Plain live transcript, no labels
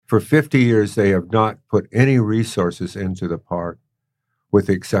For 50 years, they have not put any resources into the park, with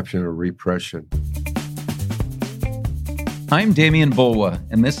the exception of repression. I'm Damian Bulwa,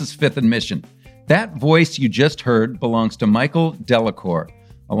 and this is Fifth and Mission. That voice you just heard belongs to Michael Delacour,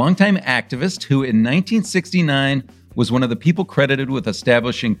 a longtime activist who in 1969 was one of the people credited with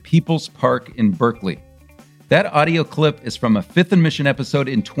establishing People's Park in Berkeley. That audio clip is from a Fifth and Mission episode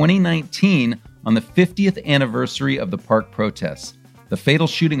in 2019 on the 50th anniversary of the park protests, the fatal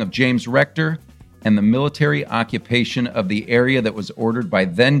shooting of James Rector, and the military occupation of the area that was ordered by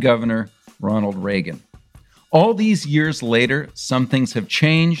then-Governor Ronald Reagan. All these years later, some things have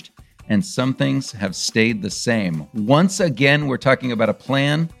changed and some things have stayed the same. Once again, we're talking about a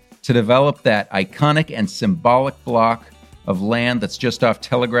plan to develop that iconic and symbolic block of land that's just off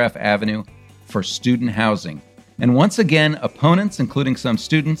Telegraph Avenue for student housing. And once again, opponents, including some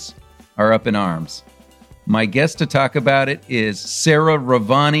students, are up in arms. My guest to talk about it is Sarah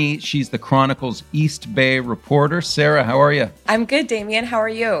Ravani. She's the Chronicle's East Bay reporter. Sarah, how are you? I'm good, Damian. How are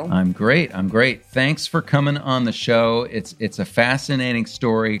you? I'm great. Thanks for coming on the show. It's a fascinating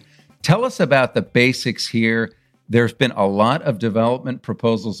story. Tell us about the basics here. There's been a lot of development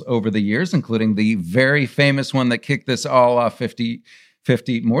proposals over the years, including the very famous one that kicked this all off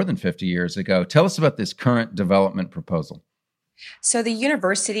more than 50 years ago. Tell us about this current development proposal. So the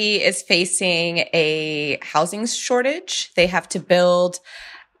university is facing a housing shortage. They have to build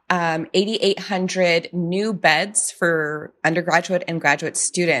 8,800 new beds for undergraduate and graduate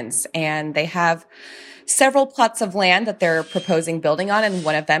students. And they have several plots of land that they're proposing building on, and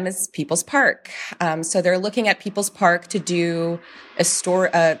one of them is People's Park. So they're looking at People's Park to do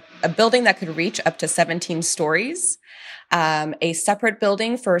a building that could reach up to 17 stories, a separate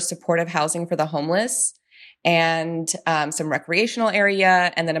building for supportive housing for the homeless, and some recreational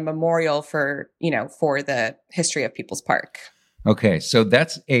area, and then a memorial for the history of People's Park. Okay, so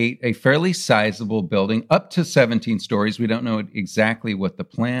that's a fairly sizable building, up to 17 stories. We don't know exactly what the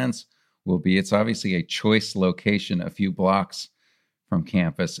plans will be. It's obviously a choice location a few blocks from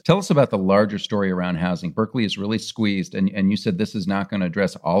campus. Tell us about the larger story around housing. Berkeley is really squeezed, and you said this is not going to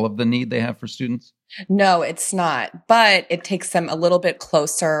address all of the need they have for students? No, it's not, but it takes them a little bit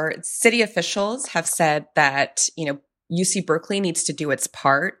closer. City officials have said that, UC Berkeley needs to do its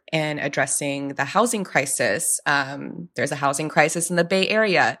part in addressing the housing crisis. There's a housing crisis in the Bay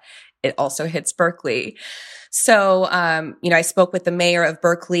Area. It also hits Berkeley. So, I spoke with the mayor of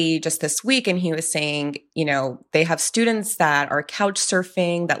Berkeley just this week, and he was saying, they have students that are couch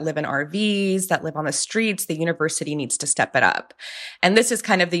surfing, that live in RVs, that live on the streets. The university needs to step it up. And this is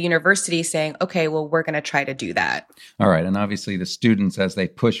kind of the university saying, okay, well, we're going to try to do that. All right. And obviously the students, as they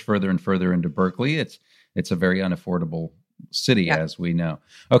push further and further into Berkeley, it's a very unaffordable city, as we know.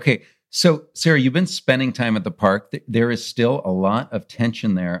 Okay. So, Sarah, you've been spending time at the park. There is still a lot of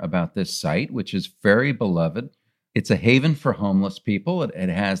tension there about this site, which is very beloved. It's a haven for homeless people. It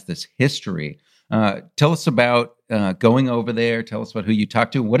has this history. Tell us about going over there. Tell us about who you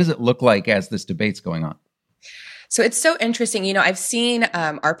talked to. What does it look like as this debate's going on? So it's so interesting. I've seen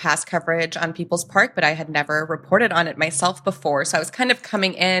our past coverage on People's Park, but I had never reported on it myself before. So I was kind of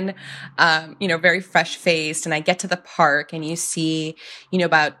coming in, very fresh faced, and I get to the park and you see,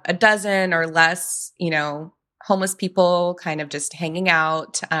 about a dozen or less, homeless people kind of just hanging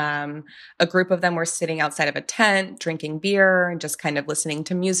out. A group of them were sitting outside of a tent, drinking beer and just kind of listening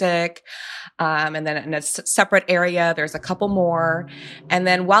to music. And then in a separate area, there's a couple more. And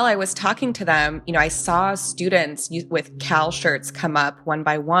then while I was talking to them, I saw students with Cal shirts come up one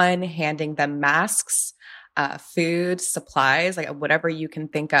by one, handing them masks, food, supplies, like whatever you can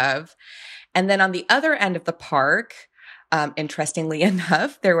think of. And then on the other end of the park, interestingly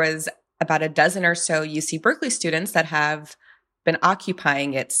enough, there was about a dozen or so UC Berkeley students that have been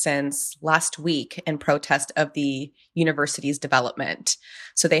occupying it since last week in protest of the university's development.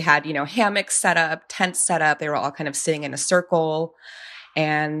 So they had, hammocks set up, tents set up. They were all kind of sitting in a circle,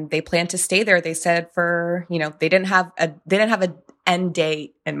 and they planned to stay there. They said for, they didn't have an end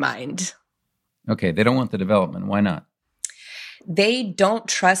date in mind. Okay. They don't want the development. Why not? They don't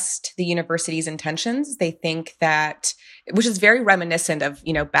trust the university's intentions. They think that, which is very reminiscent of,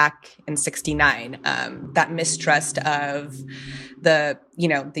 back in 69, that mistrust of the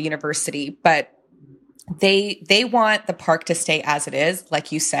university. But they want the park to stay as it is.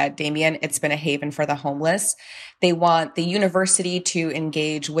 Like you said, Damian, it's been a haven for the homeless. They want the university to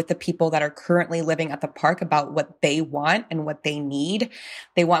engage with the people that are currently living at the park about what they want and what they need.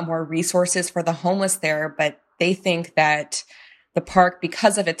 They want more resources for the homeless there, but they think that the park,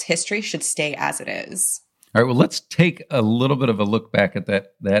 because of its history, should stay as it is. All right. Well, let's take a little bit of a look back at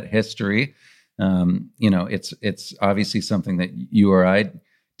that history. It's obviously something that you or I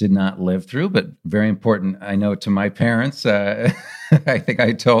did not live through, but very important, I know, to my parents. I think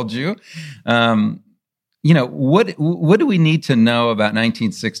I told you. What do we need to know about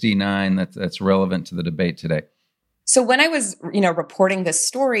 1969 that's relevant to the debate today? So when I was, reporting this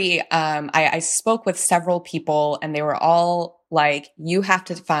story, I spoke with several people, and they were all like, "You have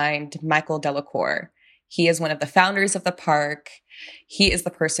to find Michael Delacour. He is one of the founders of the park. He is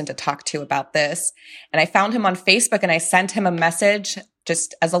the person to talk to about this." And I found him on Facebook, and I sent him a message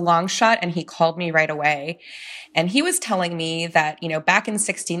just as a long shot, and he called me right away. And he was telling me that, back in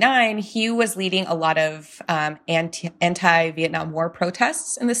 69, he was leading a lot of anti-Vietnam War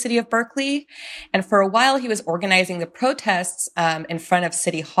protests in the city of Berkeley. And for a while, he was organizing the protests in front of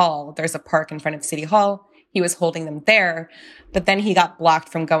City Hall. There's a park in front of City Hall. He was holding them there, but then he got blocked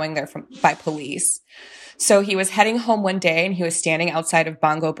from going there by police. So he was heading home one day, and he was standing outside of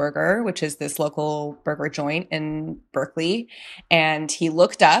Bongo Burger, which is this local burger joint in Berkeley. And he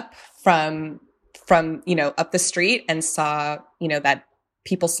looked up from up the street and saw, that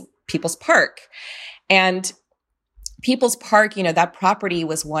People's Park. And People's Park, that property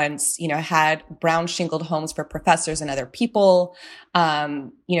was once, had brown shingled homes for professors and other people.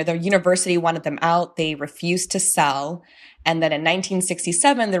 The university wanted them out. They refused to sell. And then in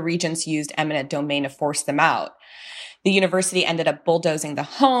 1967, the regents used eminent domain to force them out. The university ended up bulldozing the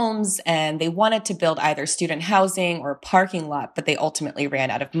homes, and they wanted to build either student housing or a parking lot, but they ultimately ran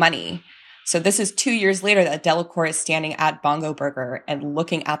out of money. So this is 2 years later that Delacour is standing at Bongo Burger and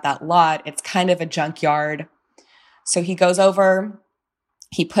looking at that lot. It's kind of a junkyard. So he goes over,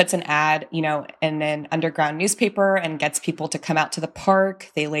 he puts an ad, in an underground newspaper and gets people to come out to the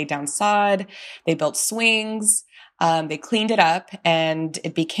park. They laid down sod, they built swings, they cleaned it up, and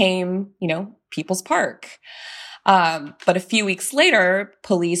it became, People's Park. But a few weeks later,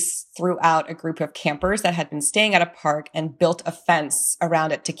 police threw out a group of campers that had been staying at a park and built a fence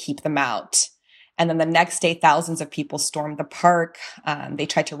around it to keep them out. And then the next day, thousands of people stormed the park. They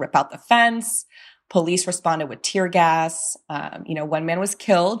tried to rip out the fence. Police responded with tear gas. One man was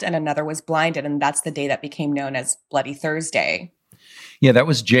killed and another was blinded. And that's the day that became known as Bloody Thursday. Yeah, that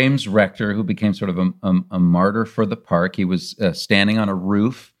was James Rector, who became sort of a martyr for the park. He was standing on a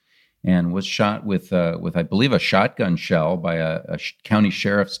roof and was shot with I believe, a shotgun shell by a county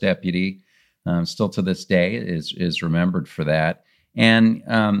sheriff's deputy. Still to this day is remembered for that. And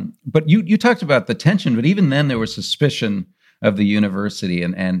but you talked about the tension, but even then there was suspicion of the university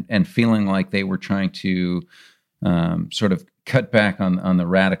and feeling like they were trying to sort of cut back on the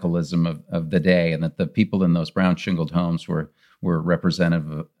radicalism of the day, and that the people in those brown shingled homes were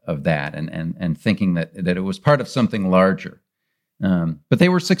representative of that, and thinking that it was part of something larger. But they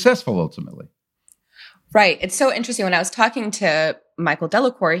were successful ultimately. Right. It's so interesting. When I was talking to Michael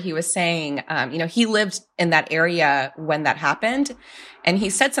Delacour, he was saying, he lived in that area when that happened. And he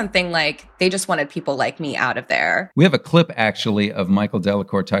said something like, they just wanted people like me out of there. We have a clip, actually, of Michael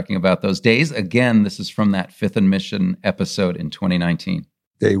Delacour talking about those days. Again, this is from that Fifth and Mission episode in 2019.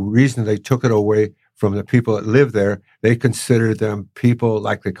 The reason they took it away from the people that lived there, they considered them people,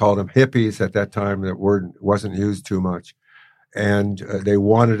 like they called them hippies at that time. That word wasn't used too much. And they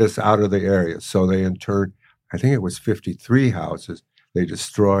wanted us out of the area. So they interred, I think it was 53 houses they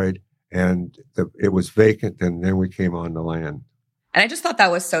destroyed, and it was vacant, and then we came on the land. And I just thought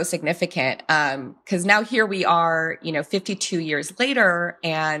that was so significant because now here we are, 52 years later,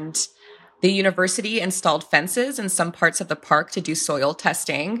 and the university installed fences in some parts of the park to do soil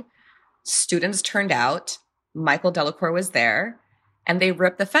testing. Students turned out. Michael Delacour was there. And they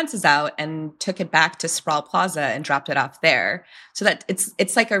ripped the fences out and took it back to Sproul Plaza and dropped it off there. So that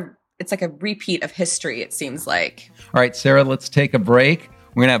it's like a repeat of history, it seems like. All right, Sarah, let's take a break.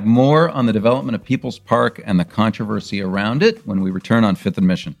 We're going to have more on the development of People's Park and the controversy around it when we return on Fifth and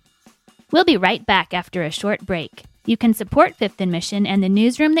Mission. We'll be right back after a short break. You can support Fifth and Mission and the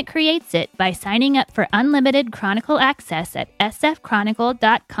newsroom that creates it by signing up for unlimited Chronicle access at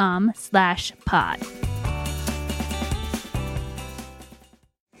sfchronicle.com/pod.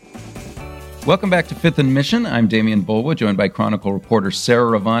 Welcome back to Fifth and Mission. I'm Damian Bulwa, joined by Chronicle reporter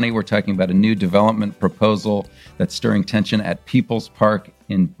Sarah Ravani. We're talking about a new development proposal that's stirring tension at People's Park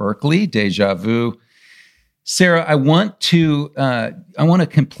in Berkeley, Deja Vu. Sarah, I want to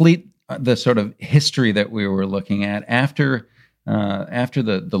complete the sort of history that we were looking at after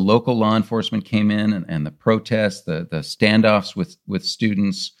the local law enforcement came in and the protests, the standoffs with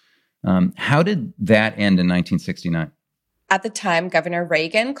students. How did that end in 1969? At the time, Governor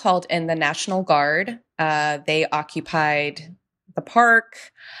Reagan called in the National Guard. They occupied the park.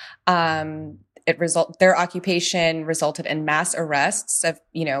 Their occupation resulted in mass arrests of,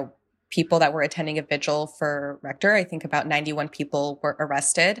 people that were attending a vigil for Rector. I think about 91 people were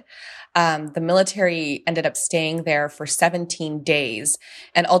arrested. The military ended up staying there for 17 days.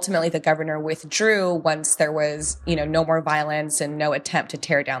 And ultimately the governor withdrew once there was, no more violence and no attempt to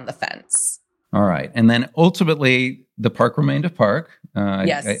tear down the fence. All right. And then ultimately the park remained a park.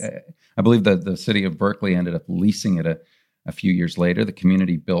 Yes. I believe that the city of Berkeley ended up leasing it a few years later. The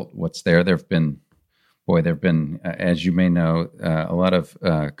community built what's there. There have been, as you may know, a lot of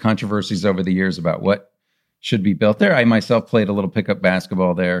controversies over the years about what should be built there. I myself played a little pickup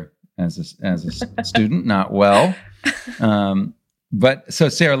basketball there as a student, not well. But so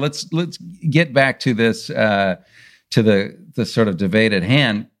Sarah, let's get back to this, to the sort of debate at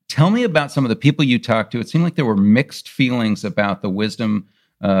hand. Tell me about some of the people you talked to. It seemed like there were mixed feelings about the wisdom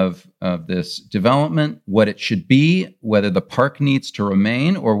of this development, what it should be, whether the park needs to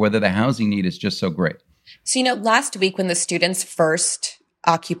remain, or whether the housing need is just so great. So, last week when the students first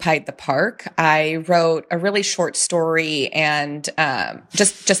occupied the park, I wrote a really short story and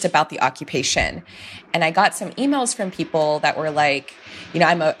just about the occupation. And I got some emails from people that were like,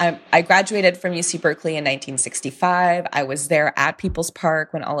 I graduated from UC Berkeley in 1965. I was there at People's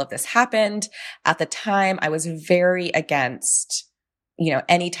Park when all of this happened. At the time, I was very against,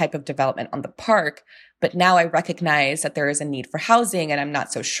 any type of development on the park. But now I recognize that there is a need for housing and I'm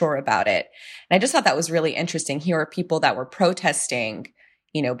not so sure about it. And I just thought that was really interesting. Here are people that were protesting,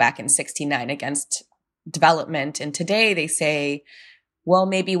 back in 1969 against development. And today they say, well,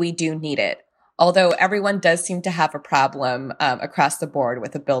 maybe we do need it. Although everyone does seem to have a problem across the board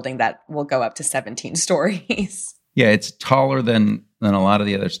with a building that will go up to 17 stories. Yeah, it's taller than a lot of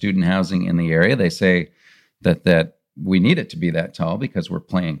the other student housing in the area. They say that we need it to be that tall because we're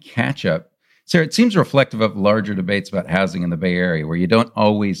playing catch up. Sarah, it seems reflective of larger debates about housing in the Bay Area, where you don't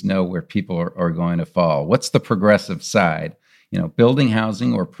always know where people are going to fall. What's the progressive side? Building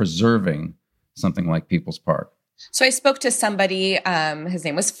housing or preserving something like People's Park? So I spoke to somebody, his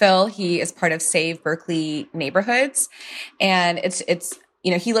name was Phil. He is part of Save Berkeley Neighborhoods. And it's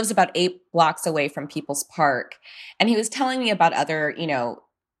he lives about 8 blocks away from People's Park. And he was telling me about other,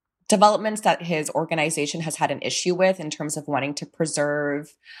 developments that his organization has had an issue with in terms of wanting to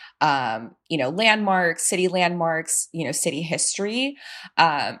preserve, landmarks, city history.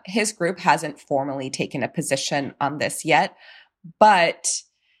 His group hasn't formally taken a position on this yet, but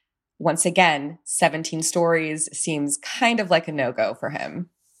once again, 17 stories seems kind of like a no-go for him.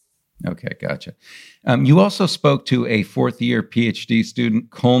 Okay, gotcha. You also spoke to a fourth-year PhD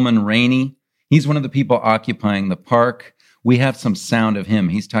student, Coleman Rainey. He's one of the people occupying the park. We have some sound of him.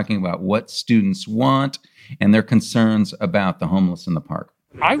 He's talking about what students want and their concerns about the homeless in the park.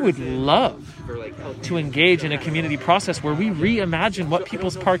 I would love to engage in a community process where we reimagine what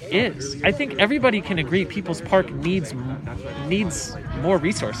People's Park is. I think everybody can agree People's Park needs more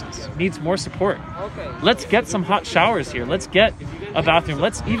resources, needs more support. Let's get some hot showers here. Let's get a bathroom.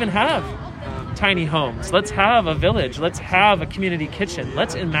 Let's even have tiny homes. Let's have a village. Let's have a community kitchen.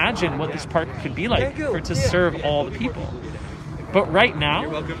 Let's imagine what this park could be like to serve all the people. But right now,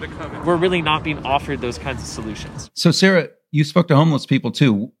 we're really not being offered those kinds of solutions. So, Sarah, you spoke to homeless people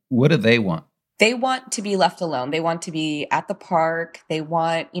too. What do they want? They want to be left alone. They want to be at the park. They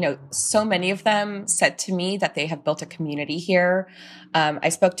want, so many of them said to me that they have built a community here. I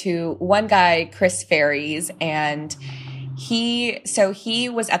spoke to one guy, Chris Ferries, and he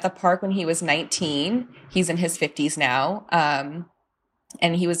was at the park when he was 19. He's in his 50s now.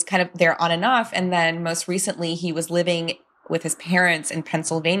 And he was kind of there on and off. And then most recently he was living with his parents in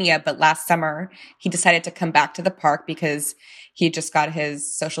Pennsylvania. But last summer he decided to come back to the park because he just got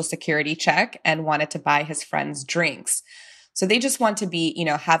his Social Security check and wanted to buy his friends drinks. So they just want to be,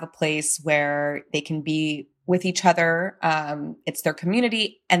 have a place where they can be with each other. It's their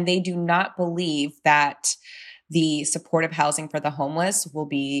community, and they do not believe that the supportive housing for the homeless will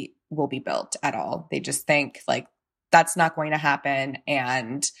be built at all. They just think like that's not going to happen,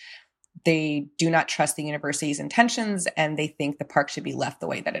 and they do not trust the university's intentions, and they think the park should be left the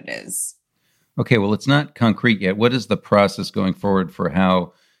way that it is. Okay, well, it's not concrete yet. What is the process going forward for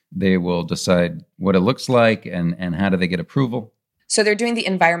how they will decide what it looks like, and how do they get approval? So they're doing the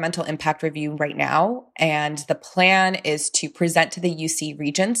environmental impact review right now, and the plan is to present to the UC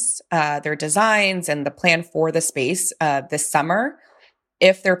regents their designs and the plan for the space this summer.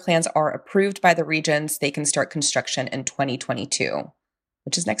 If their plans are approved by the regents, they can start construction in 2022,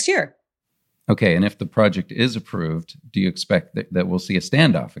 which is next year. Okay, and if the project is approved, do you expect that we'll see a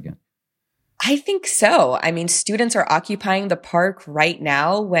standoff again? I think so. I mean, students are occupying the park right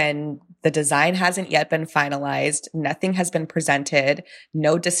now when the design hasn't yet been finalized. Nothing has been presented.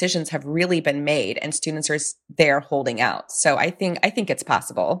 No decisions have really been made, and students are there holding out. So I think it's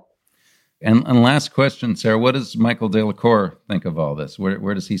possible. And last question, Sarah, what does Michael Delacour think of all this?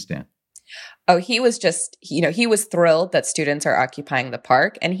 Where does he stand? Oh, he was just, he was thrilled that students are occupying the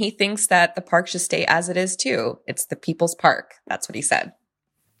park, and he thinks that the park should stay as it is too. It's the people's park. That's what he said.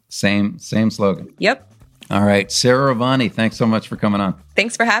 Same slogan. Yep. All right. Sarah Ravani, thanks so much for coming on.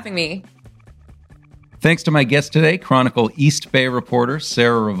 Thanks for having me. Thanks to my guest today, Chronicle East Bay reporter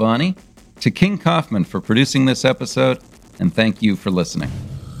Sarah Ravani, to King Kaufman for producing this episode, and thank you for listening.